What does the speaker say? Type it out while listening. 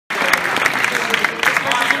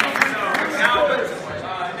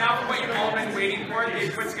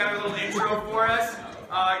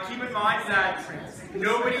find that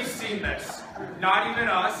nobody's seen this. Not even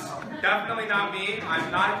us. Definitely not me.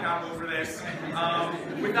 I'm not accountable for this.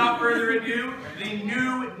 Without further ado, the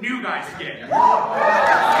new Guy Skit.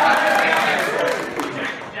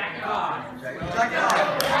 Jack it on.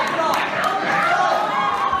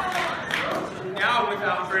 Now,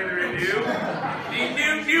 without further ado, the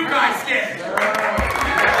new Guy Skit.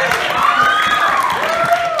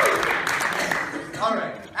 All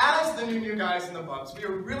right, as the new guys in the Bubs, we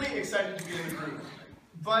are really excited to be in the group.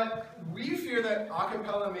 But we fear that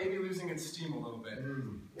acapella may be losing its steam a little bit.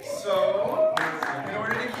 So, in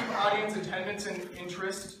order to keep audience attendance and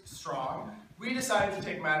interest strong, we decided to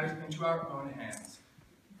take matters into our own hands.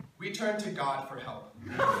 We turned to God for help.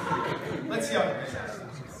 Let's see how it goes.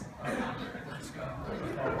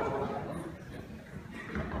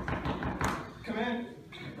 Come in.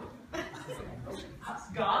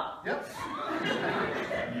 God? Yep.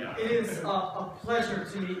 It is a pleasure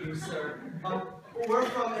to meet you, sir. We're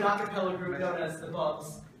from an a cappella group known as the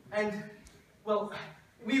Bubs, and, well,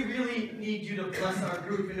 we really need you to bless our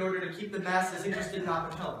group in order to keep the masses interested in a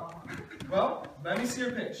cappella. Well, let me see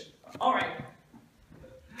your pitch. All right.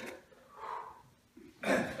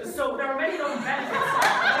 So there are many known benefits,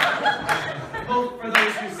 both for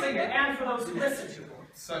those who sing it and for those who listen to it.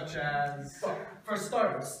 Such as? Well, for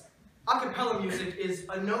starters, a cappella music is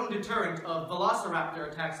a known deterrent of velociraptor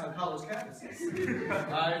attacks on college campuses.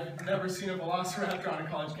 I've never seen a velociraptor on a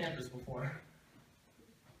college campus before.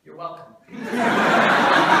 You're welcome.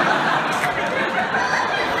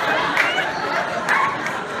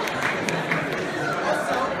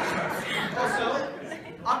 Also,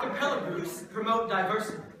 a cappella groups promote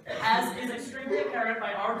diversity, as is extremely apparent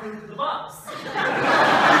by our group, the Bubs.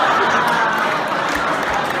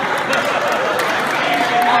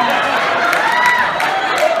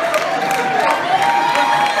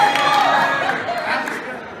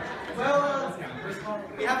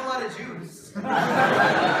 We have a lot of Jews.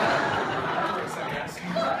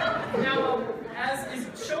 Now, as is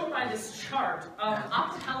shown by this chart,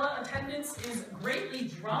 acapella attendance is greatly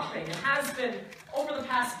dropping. It has been over the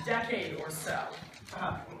past decade or so.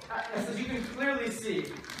 As you can clearly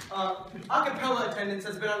see, acapella attendance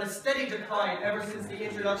has been on a steady decline ever since the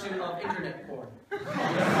introduction of internet porn.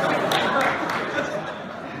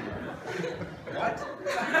 What?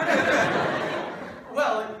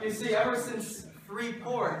 Well, you see, ever since free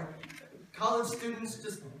porn, college students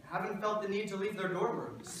just haven't felt the need to leave their dorm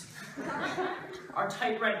rooms. Our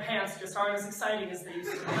tight red pants just aren't as exciting as they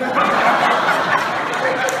used to be.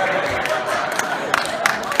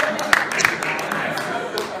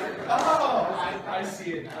 Oh, I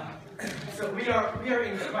see it now. So we are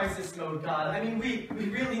in crisis mode, God. I mean, we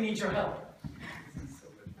really need your help.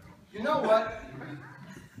 You know what?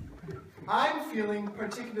 I'm feeling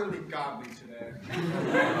particularly godly today.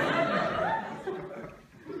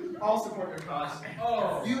 I'll support your cause.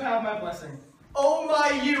 Oh. You have my blessing. Oh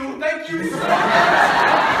my you! Thank you so much!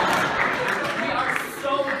 We are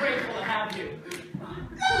so grateful to have you.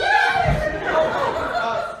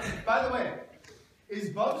 By the way,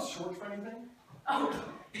 is Bubs short for anything? Oh,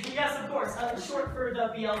 yes, of course. Short for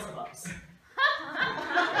the Beelzebubs.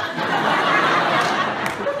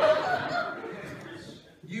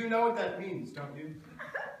 You know what that means, don't you?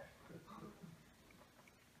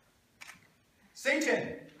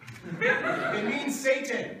 Satan! It means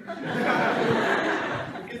Satan!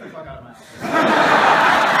 Get the fuck out of my house.